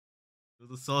It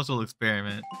was a social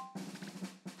experiment.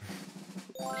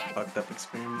 Fucked up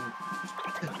experiment.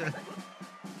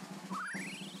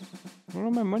 Where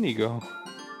did my money go?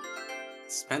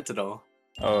 Spent it all.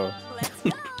 Oh.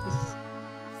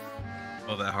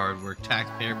 All that hard work,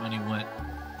 taxpayer money went.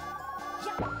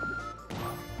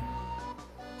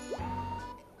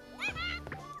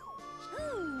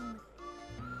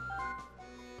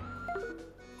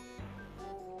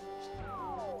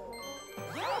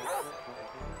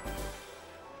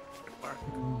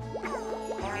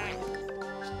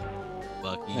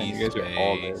 Man, you guys are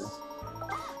all there.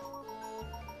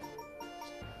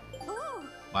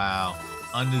 Wow,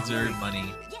 undeserved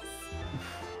money.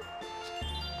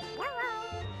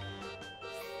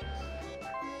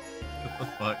 What the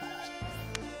fuck?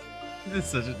 This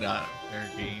is such a not fair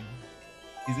game.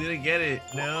 He's gonna get it.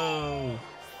 No.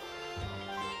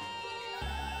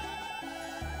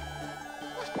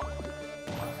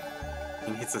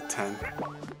 He hits a 10.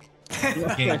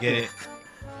 Can't get it.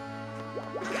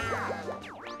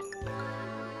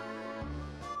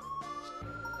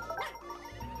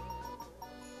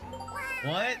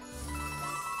 What?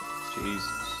 Jesus.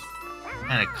 What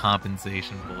kind of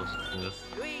compensation bullshit is this?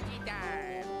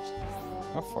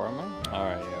 How far am I?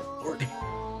 Alright, yeah. 40.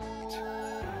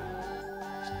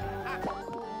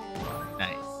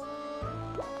 Nice.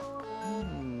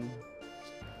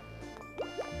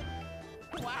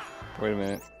 Wait a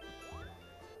minute.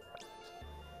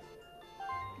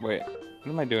 Wait, what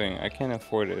am I doing? I can't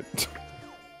afford it.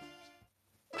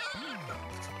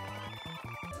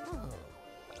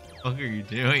 What are you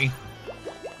doing?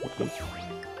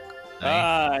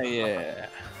 Ah, yeah.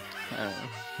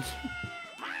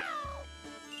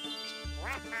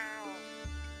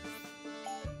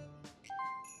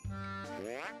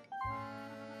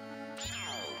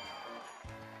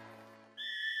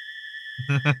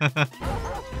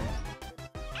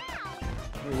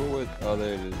 Wait, what was? Oh,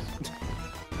 there it is.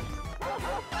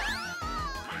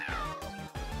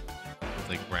 It's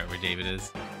like right where David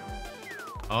is.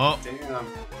 Oh, Damn.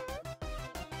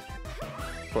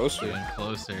 Closer. getting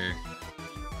closer.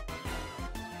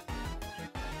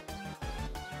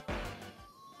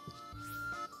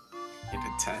 Hit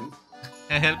a 10.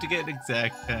 I have to get an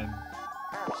exact 10.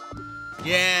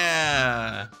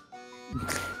 Yeah!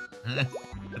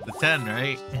 At the 10,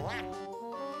 right?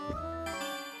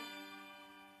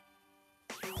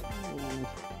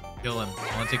 Kill him.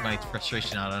 I want to take my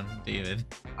frustration out on David.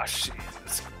 Oh, shit.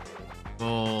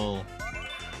 Goal.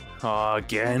 Oh,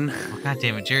 again? Oh, God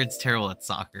damn it, Jared's terrible at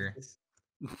soccer.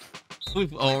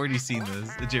 We've already seen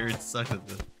this. Jared sucks at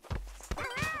this.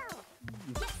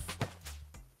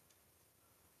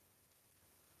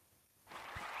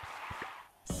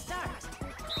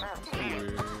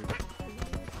 Dude.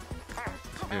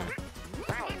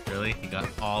 Really? He got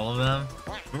all of them?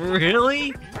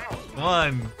 Really? Come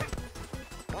on.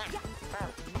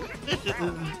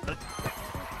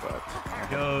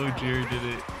 Yo, Jared did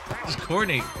it. Just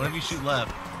coordinate. One of you shoot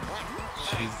left.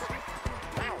 Jeez.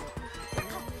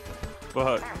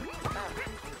 Fuck.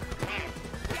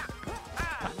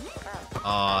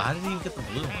 Oh, how did he even get the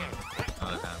blue one?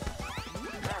 Oh,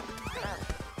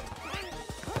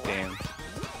 okay. Damn.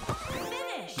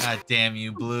 God damn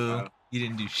you, Blue. You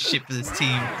didn't do shit for this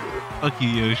team. Fuck you,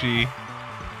 Yoshi.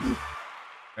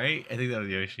 Right? I think that was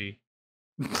Yoshi.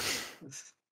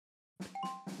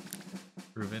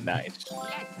 Ruben. Nice.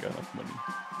 Got enough money.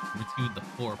 Ruben with the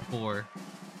 4-4.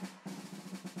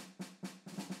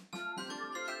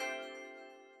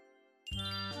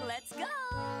 Let's go.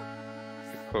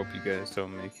 I hope you guys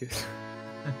don't make it.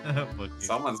 Fuck you.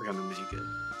 Someone's gonna make it.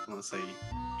 Unless I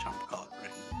jump call it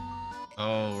right now.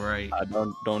 Oh, right.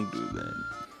 Don't do that.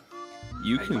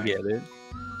 You I can might. get it.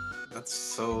 That's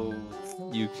so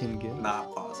You can get it.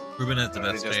 not possible. Ruben has the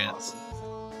Really best just chance.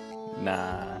 possible.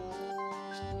 Nah.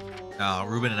 No,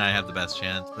 Ruben and I have the best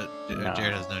chance, but No.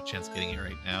 Jared has no chance getting it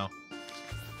right now.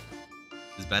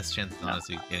 His best chance is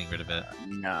honestly getting rid of it.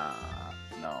 Nah.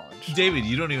 No. David,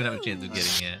 you don't even have a chance of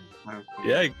getting it.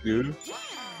 Yeah, dude.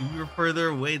 You were further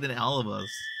away than all of us.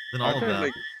 Than all of them.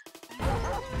 Like,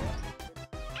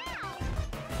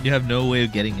 You have no way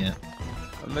of getting it.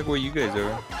 I'm like where you guys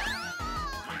are.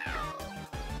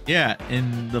 Yeah,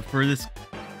 and the furthest,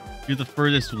 you're the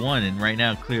furthest one, and right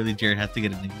now clearly Jared has to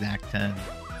get an exact 10.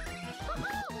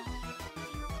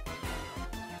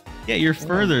 Yeah, you're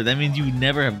further. That means you would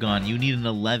never have gone. You need an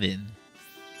 11.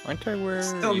 Aren't I where?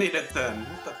 Still you- need it then.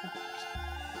 What the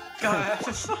God,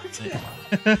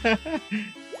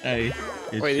 Hey,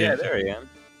 good Wait, yeah, shit. there I am.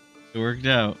 It worked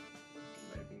out.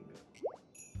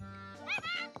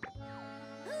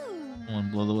 Come on,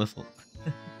 blow the whistle.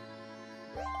 Hit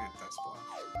that spot.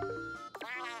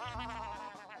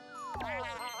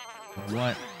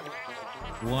 What?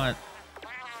 What?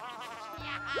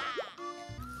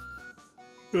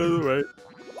 That's right.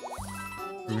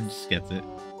 Ruben just gets it.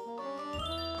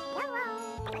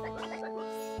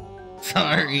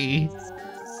 Sorry.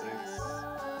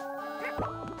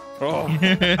 Oh,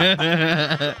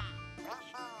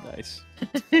 nice.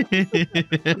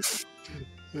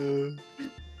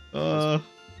 Oh,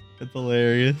 that's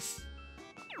hilarious.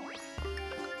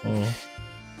 Oh.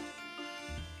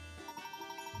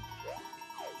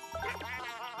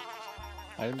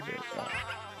 I'm good. God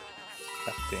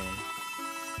damn.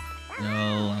 No,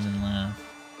 I'm in last.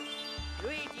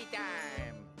 Luigi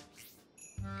time.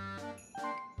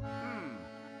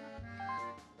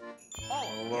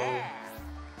 Oh, Hello.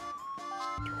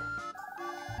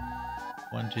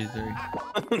 1, 2, 3.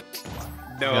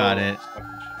 No. Got it.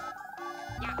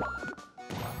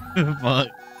 Fuck.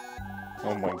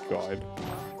 Oh my god.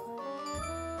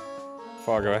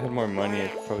 Fuck, if I had more money,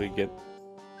 I'd probably get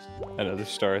another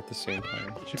star at the same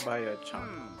time. You should buy a chomp.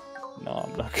 No,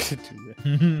 I'm not gonna do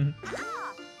that.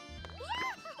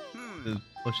 Just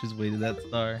push his way to that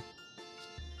star.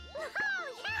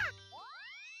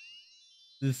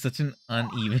 This is such an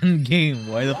uneven game.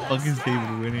 Why the fuck is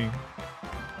David winning?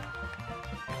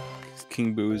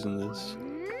 King Boo's in this.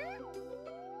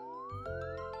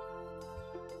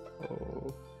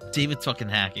 Oh. David's fucking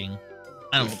hacking.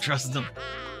 I don't trust him.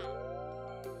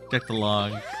 Check the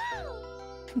logs.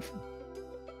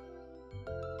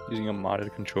 Using a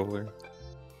modded controller.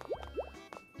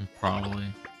 Probably.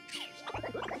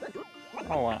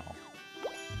 Oh wow.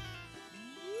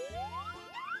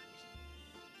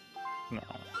 No.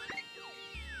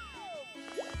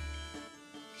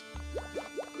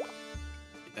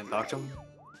 You didn't talk to him?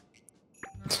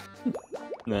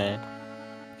 Nah.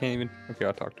 Can't even. Okay,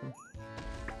 I'll talk to him.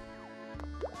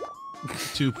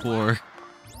 Too poor.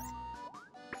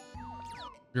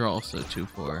 You're also too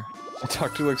poor. I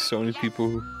talk to like so many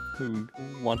people who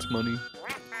wants money.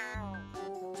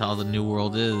 That's how the new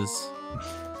world is.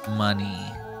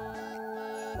 Money.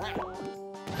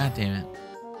 God damn it.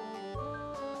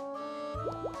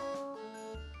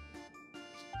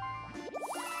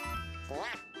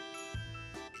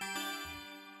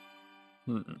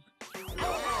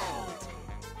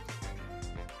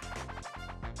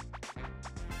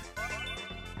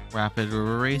 Rapid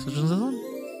River Race, which one's this one?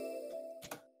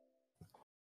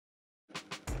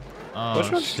 Oh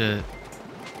Which one? shit.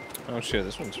 Oh shit,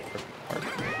 this one's freaking hard.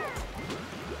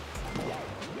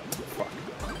 Fuck.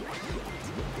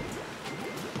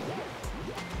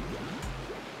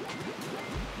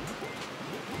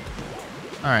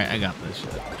 Alright, I got this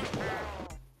shit.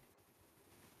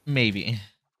 Maybe.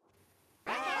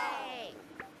 Hey!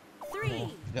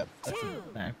 3, Yep, that's 2, in the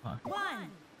back pocket.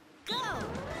 1, go!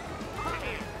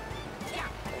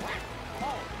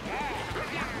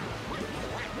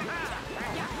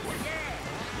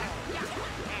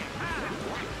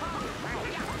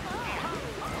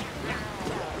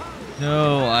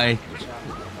 No, I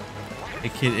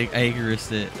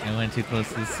Icarused it. I went too close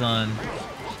to the sun.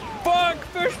 Fuck!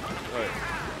 Fish!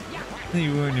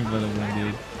 You weren't even the one,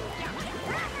 dude.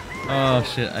 Oh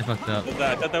shit, I fucked up.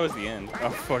 I thought that was the end. Oh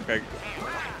fuck!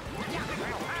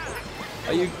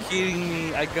 Are you kidding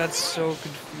me? I got so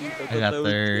confused. I got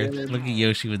third. Look at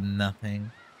Yoshi with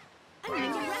nothing.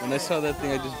 When I saw that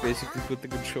thing, I just basically put the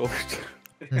controller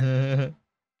down.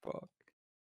 Fuck.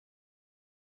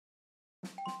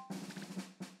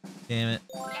 Damn it.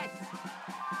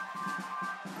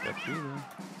 Fuck you, man.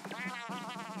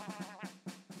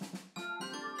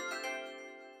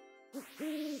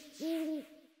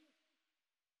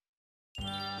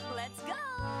 Let's go!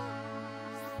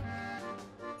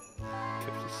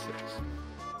 56.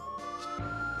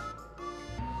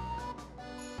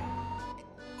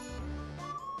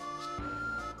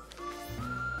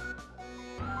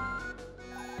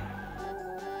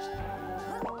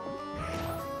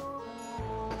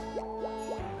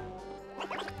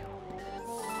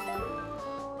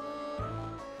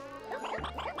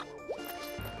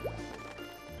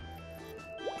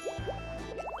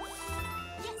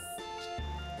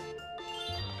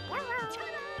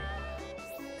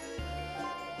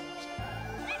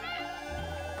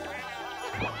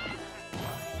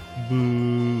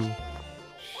 Boo.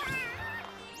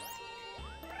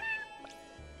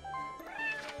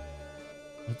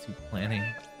 What's he planning?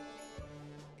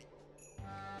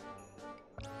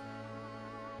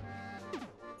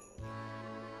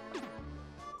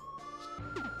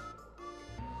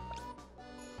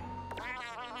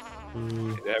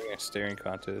 Boo. They're having a staring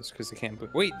contest because they can't.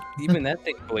 Wait, even that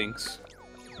thing blinks.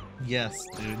 Yes,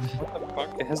 dude. What the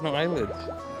fuck? It has no eyelids.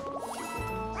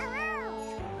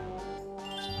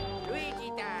 Luigi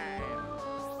time.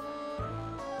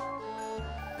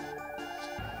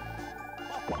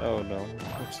 Oh no,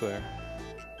 what's there?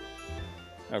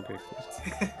 Okay,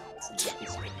 cool.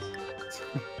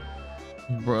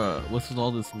 Bruh, what's with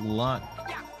all this luck?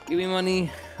 Give me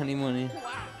money. I need money.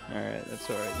 Alright, that's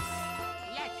alright.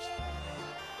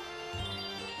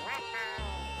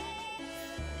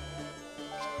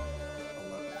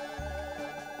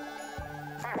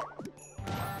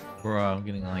 Bro, I'm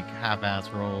getting like half-ass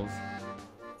rolls.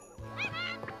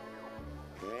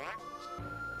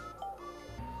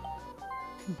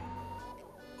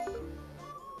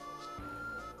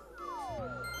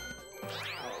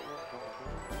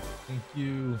 Thank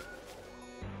you.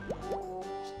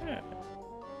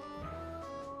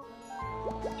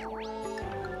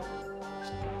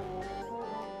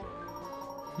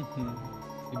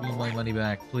 Give me my money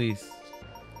back, please.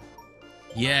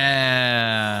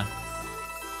 Yeah.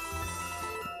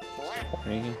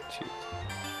 22.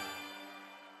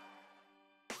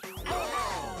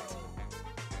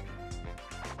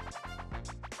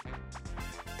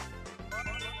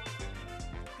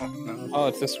 Oh, no. Oh,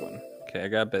 it's this one. Okay, I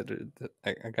got better.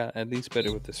 I got at least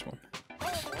better with this one.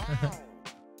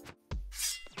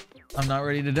 I'm not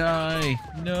ready to die.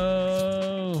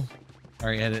 No.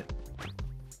 Alright, edit.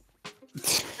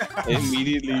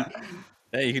 Immediately.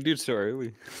 Hey, you can do it so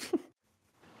early.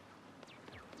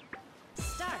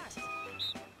 Start.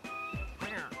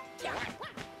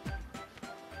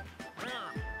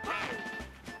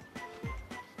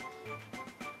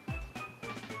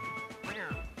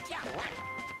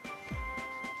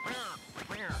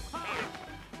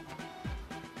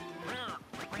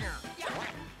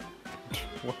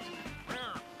 What?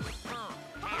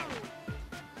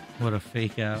 What a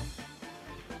fake out.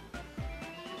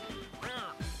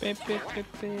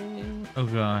 Oh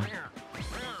god.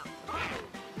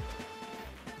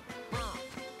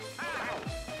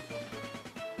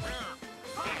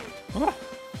 Ah.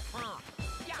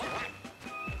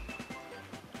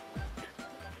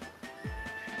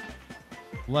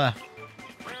 Left.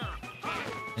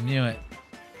 I knew it.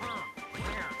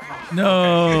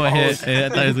 No, I hit. I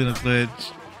thought I was gonna switch.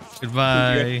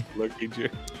 Goodbye. Lucky Joe.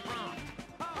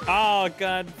 Oh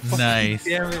god. Fucking Nice.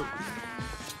 Damn it.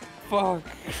 Fuck.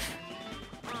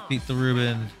 Beat the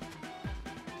Ruben.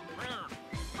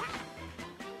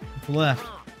 Left.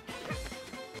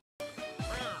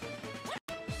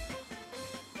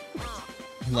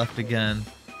 Left again.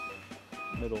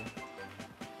 Middle.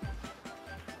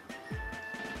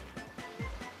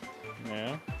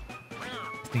 Yeah.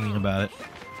 Thinking about it.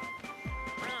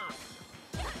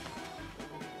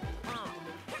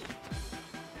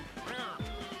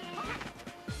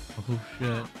 Oh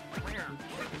shit.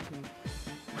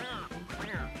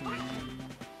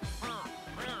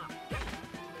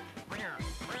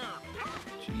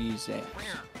 Jesus.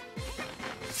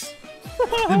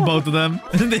 Both of them.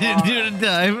 They didn't do it in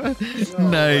time.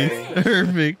 Nice.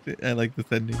 Perfect. I like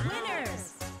this ending.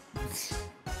 Winners.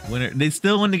 Winner. They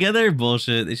still won together?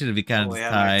 Bullshit. They should have been kind of Oh, the yeah,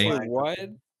 tie. like- Wait, what?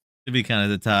 Should be kind of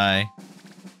the tie.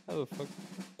 How the fuck?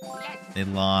 They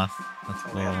lost. That's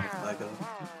Oh, yeah, cool. Lego.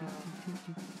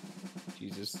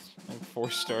 Jesus. I'm 4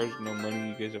 stars, no money.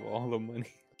 You guys have all the money.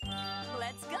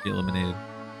 Let's go. Get eliminated.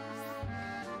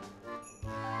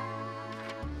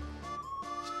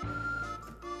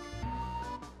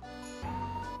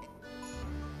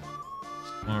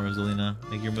 Come on, Rosalina.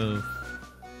 Make your move.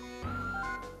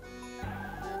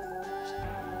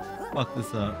 Fuck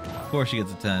this up. Of course she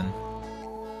gets a 10.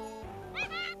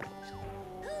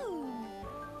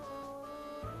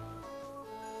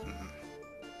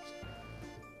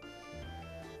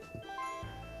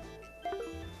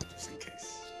 Just in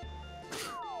case.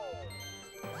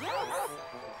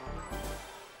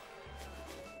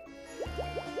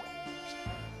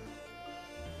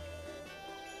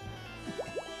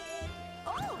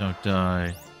 Don't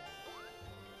die.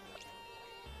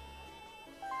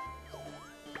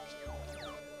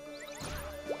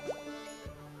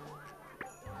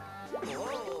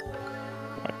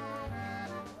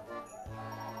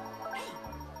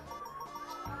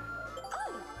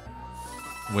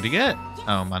 What'd you get?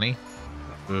 Oh, money.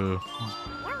 Ooh.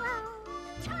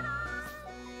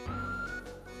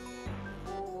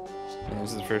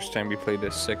 This is the first time we played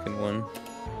the second one.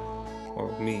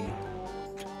 Or me.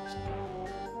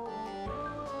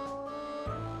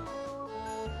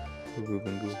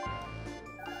 Ruben go.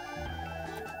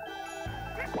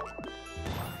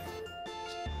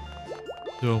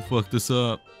 Don't fuck this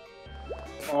up.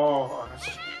 Oh.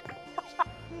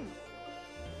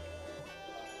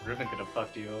 Ruben could have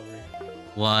fucked you over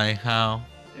Why? How?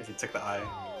 if he took the eye.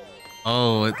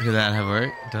 Oh, could that have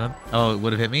worked? Done? Oh, it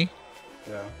would have hit me?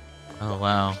 Yeah. Oh,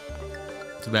 wow.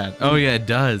 Too bad. Oh, yeah, it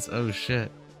does. Oh,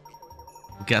 shit.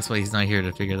 Guess what? He's not here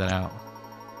to figure that out.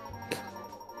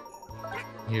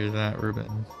 Hear that,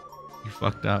 Ruben? You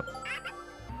fucked up.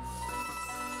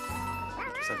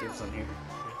 Because I did some here.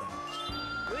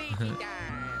 Luigi time.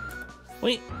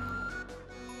 Wait.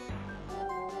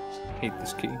 Hate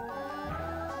this key.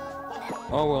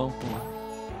 Oh well.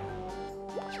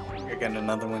 You're getting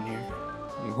another one here.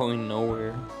 I'm going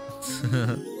nowhere.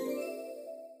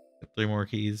 3 more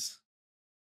keys.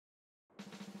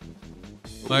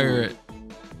 Fire it.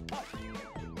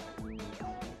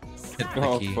 Hit the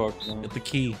Oh key. fuck no. Hit the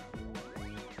key.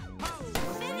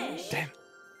 Finish. Damn.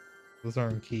 Those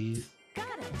aren't keys. Got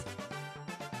it.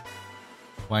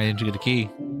 Why didn't you get a key?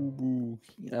 Ooh,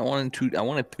 I wanted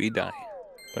 3 die.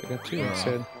 But I got 2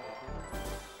 instead.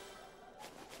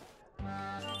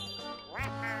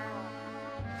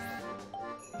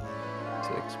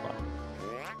 Six. Wow.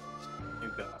 You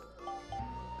got.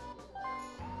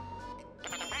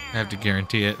 I have to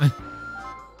guarantee it.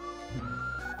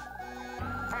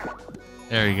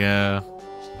 There we go.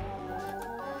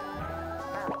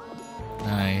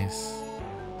 Nice.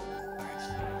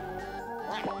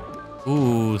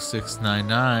 Ooh,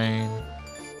 699.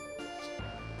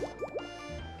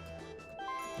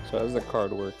 So how does the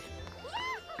card work?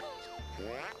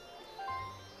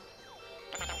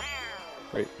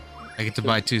 Wait. I get to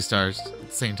buy 2 stars at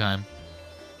the same time.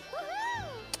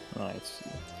 Nice.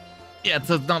 Yeah,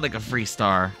 so it's not like a free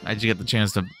star. I just get the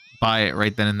chance to buy it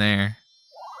right then and there.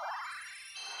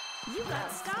 You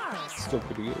got stars. Still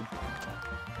pretty good.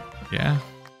 Yeah.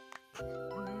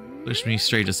 Push me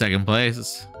straight to 2nd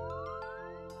place.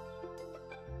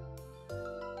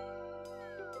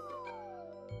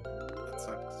 That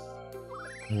sucks.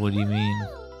 What do you mean?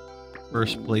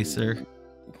 1st placer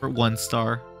for 1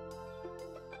 star.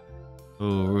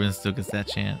 Oh, Ruben still gets that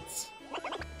chance.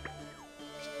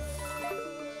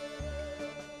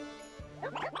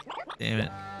 Damn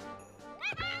it.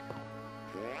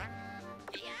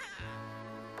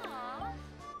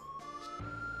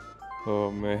 Oh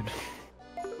man.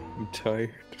 I'm tired.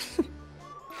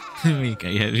 Mika,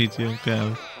 yeah, me too.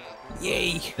 Come.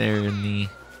 Yay! There in the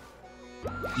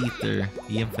ether,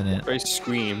 the infinite. If I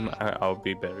scream, I'll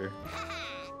be better.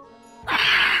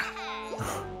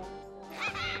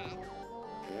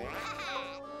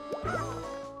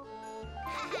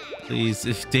 Please,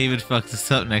 if David fucks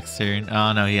us up next turn.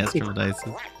 Oh no, he has triple dice.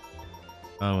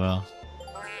 Oh well.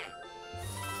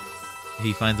 If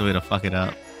he finds a way to fuck it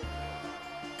up,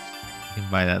 he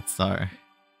can buy that star.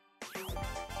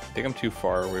 I think I'm too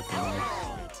far away from you.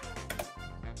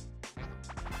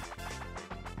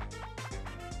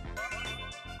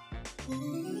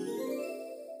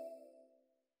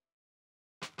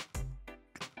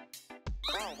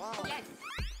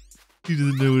 He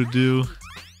doesn't know what to do.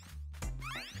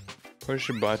 Push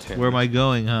a button. Where am I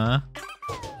going, huh?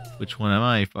 Which one am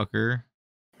I, fucker?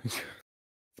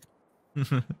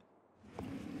 I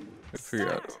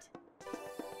figure out.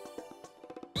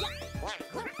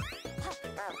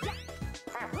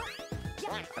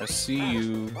 I see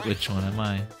you. Which one am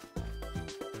I?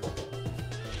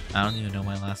 I don't even know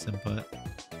my last input.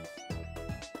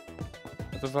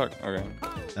 What the fuck? Okay.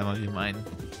 That might be mine.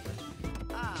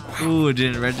 Ooh, it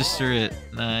didn't register it.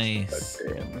 Nice.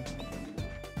 Damn.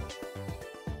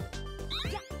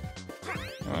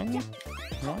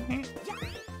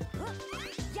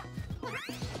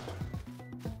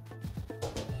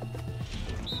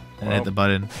 I hit the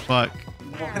button. Fuck.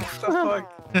 What the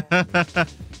fuck?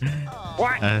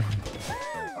 What?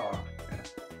 Oh,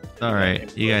 It's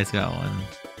alright. You guys got one.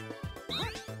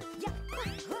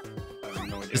 I have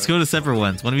no idea. Let's go to separate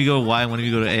ones. When do we go to Y? When do we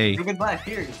go to A? Ruben Black,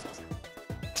 here.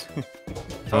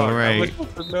 Alright.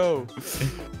 No.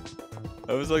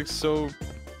 I was like so.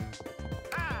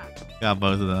 Got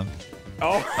both of them.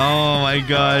 Oh. Oh my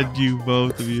god, you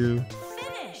both of you.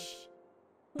 Finish.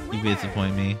 You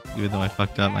disappoint me, even though I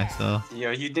fucked up myself.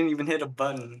 Yo, you didn't even hit a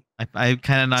button. I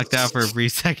kind of knocked out for a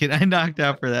brief second. I knocked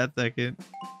out for that second.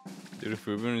 Dude, if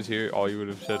Ruben was here, all you would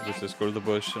have said was just go to the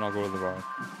bush and I'll go to the bar.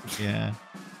 Yeah.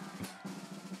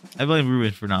 I blame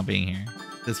Ruben for not being here.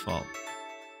 It's his fault.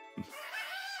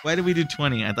 Why did we do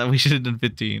 20? I thought we should have done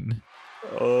 15.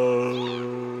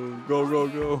 Oh,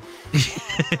 go.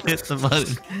 Hit the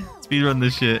button. Speedrun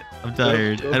this shit. I'm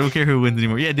tired. I don't care who wins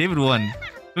anymore. Yeah, David won.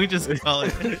 Can we just call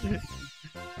it?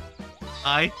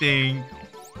 I think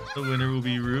the winner will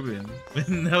be Ruben with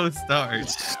no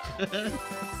stars.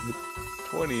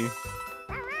 20.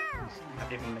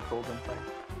 Not even the golden pipe.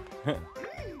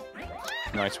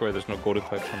 No, I swear there's no golden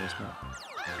pipes on this map.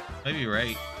 Might be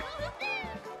right.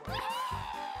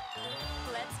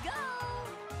 Let's go.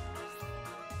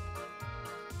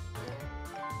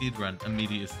 Speed run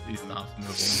immediately stops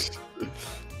moving.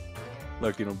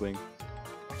 Look, you don't blink.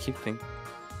 I keep thinking.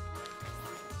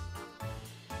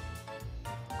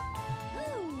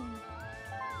 Ooh.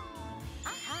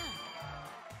 Aha.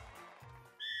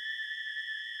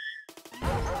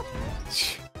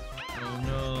 Oh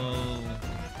no.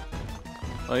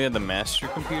 Oh yeah, the master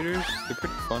computers, they're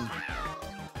pretty fun.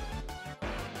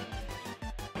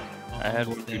 I had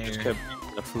one who just kept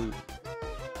beating the flute.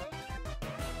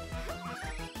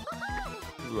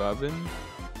 Ruben?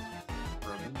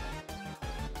 Ruben.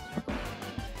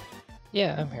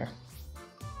 Yeah, I'm here.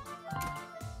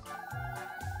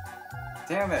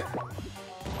 Damn it!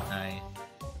 Nice.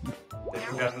 They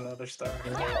got another star.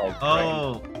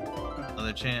 Oh,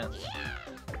 another chance.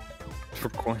 For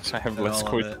coins, I have Bet less all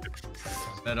of coins. it.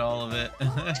 Bet all of it.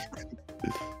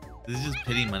 This is just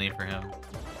pity money for him.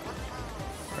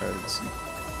 Alright, let's see.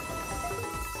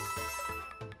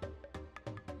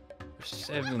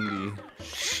 70.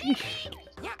 Sheesh.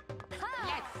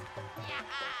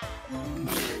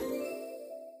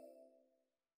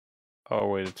 Oh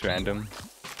wait, it's random.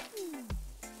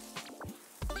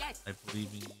 I believe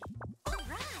in you. All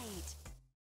right.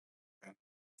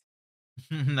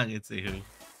 I'm not gonna say who.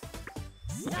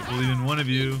 I believe in one of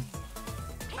you.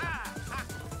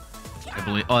 I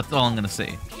believe. Oh, that's all I'm gonna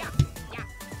say.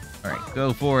 All right,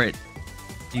 go for it.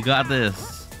 You got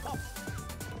this.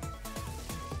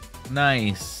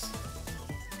 Nice.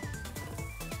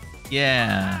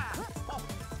 Yeah.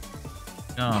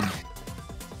 Jump.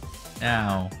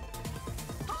 Now.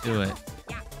 Do it.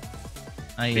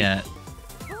 Not yet.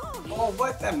 Oh,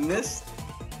 what? That missed?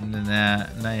 Nah,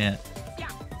 not yet.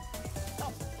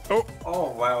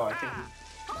 Oh, wow. I think.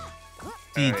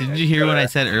 See, Alright, didn't you hear what I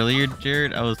said earlier,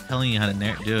 Jared? I was telling you how to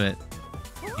do it.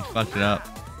 You fucked it up.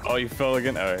 Oh, you fell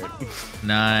again? Alright.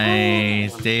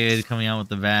 Nice. David coming out with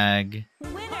the bag.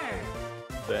 Winner.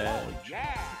 Badge.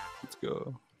 Let's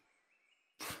go.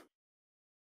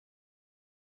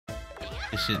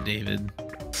 Good shit, David.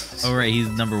 Oh, right, he's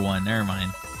number one. Never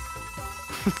mind.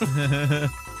 I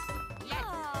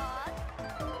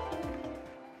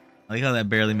like how that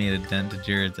barely made a dent to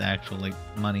Jared's actual, like,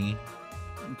 money.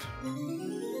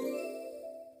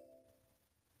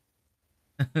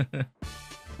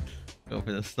 Go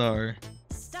for the star.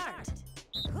 Start.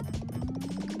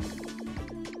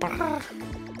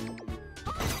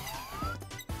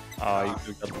 Oh, you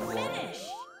could've got the wall. Finish.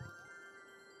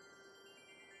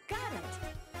 Got it.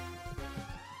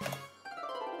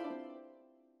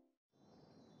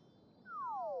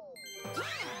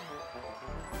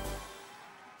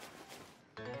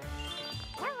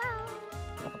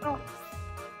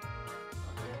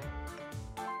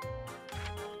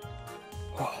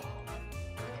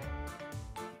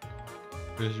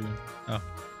 Where's Ruben? Oh.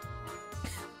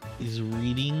 He's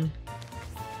reading.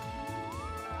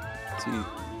 See.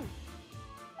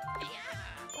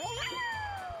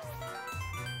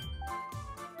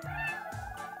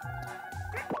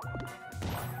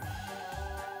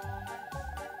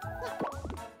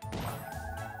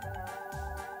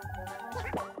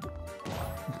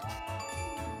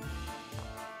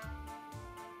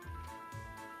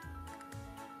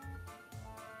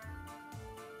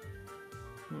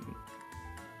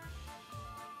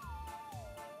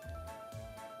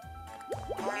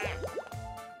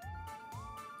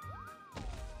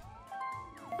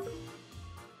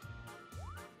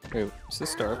 Wait, is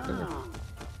this star up there?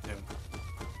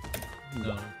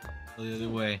 No. Go the other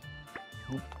way.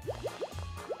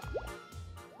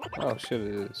 Oh shit,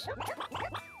 it is.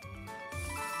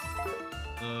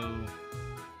 Oh.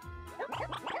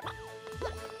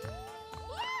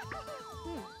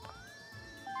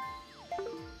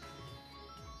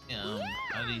 Yeah,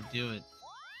 how do you do it?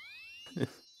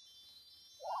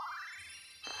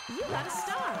 You got a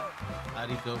star. How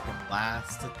do you go from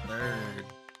last to third?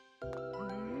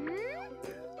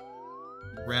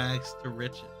 Rags to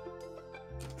riches.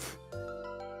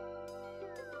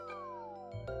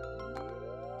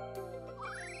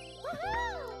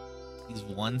 These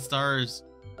one stars,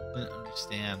 I don't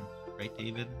understand, right,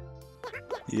 David?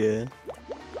 Yeah.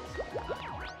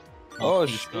 Oh,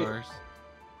 These shit. stars.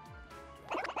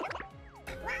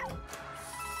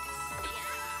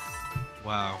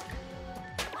 Wow.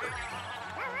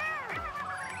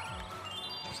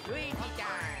 Squeaky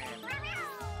time.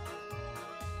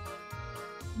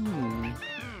 Hmm.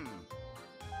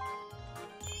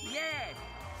 Yes.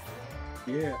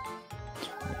 Yeah.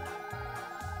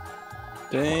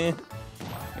 Dang.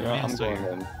 Yeah, I'm Answer. going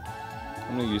in.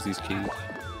 I'm gonna use these keys.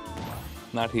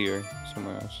 Not here,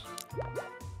 somewhere else.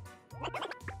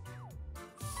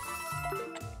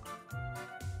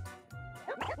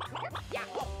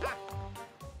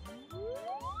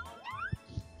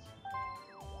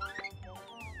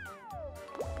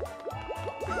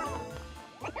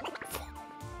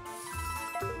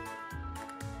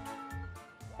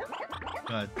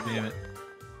 God damn it.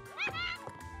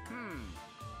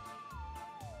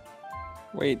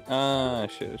 Wait, shit, I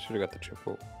should have got the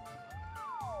triple.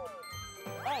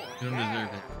 You don't deserve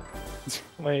it.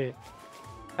 Wait.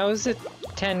 How is it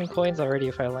 10 coins already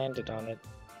if I landed on it?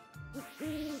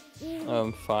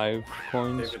 5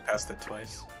 coins. David passed it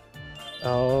twice.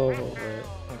 Oh,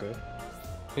 wait. Okay.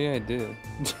 Yeah, I did.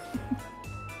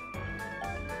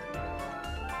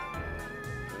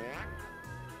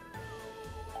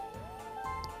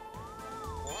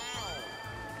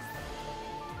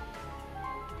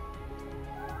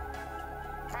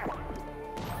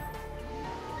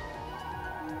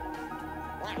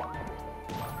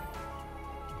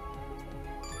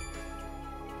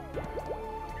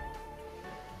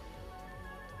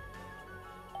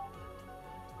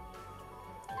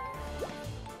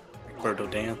 Birdo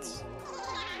dance.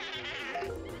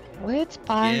 Let's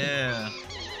buy. Yeah.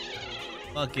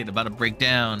 Fuck it, about to break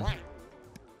down.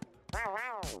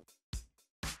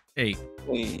 Hey,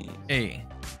 Hey, hey.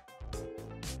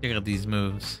 Check out these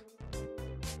moves.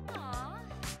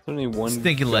 there's only one.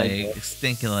 Stinky guy leg, left.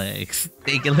 stinky leg,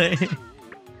 stinky leg.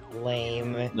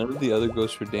 Lame. None of the other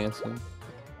ghosts were dancing.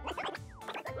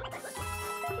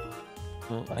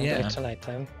 Well, Fine, yeah. it's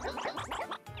nighttime.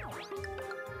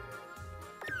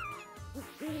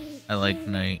 I like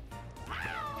night.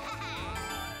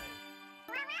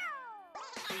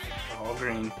 All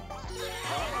green.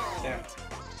 Yeah.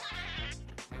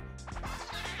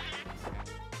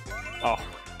 Oh,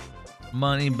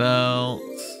 Money belts.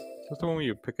 that's the one where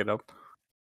you pick it up.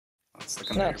 That's the No,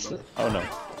 conveyor it's, belt. Oh no.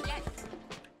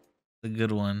 The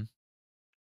good one.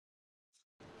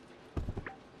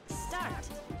 Start.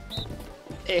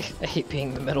 I hate being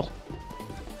in the middle.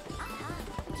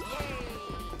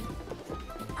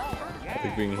 I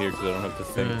like being here because I don't have to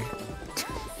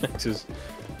think. I just.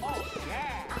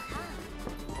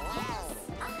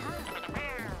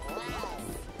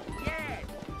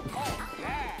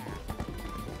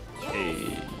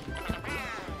 Hey,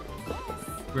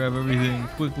 Grab everything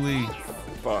quickly.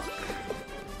 fuck.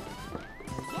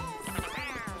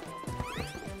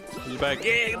 He's back.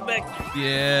 Yeah, he's back.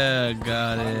 Yeah,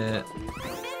 got it.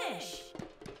 Finish.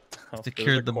 Oh,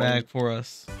 Secured the bag for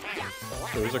us.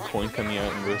 There's a coin coming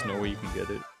out and there's no way you can get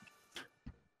it.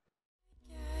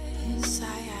 Yes, I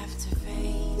have to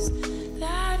face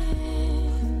that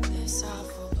in this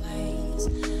awful place.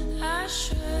 I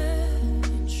should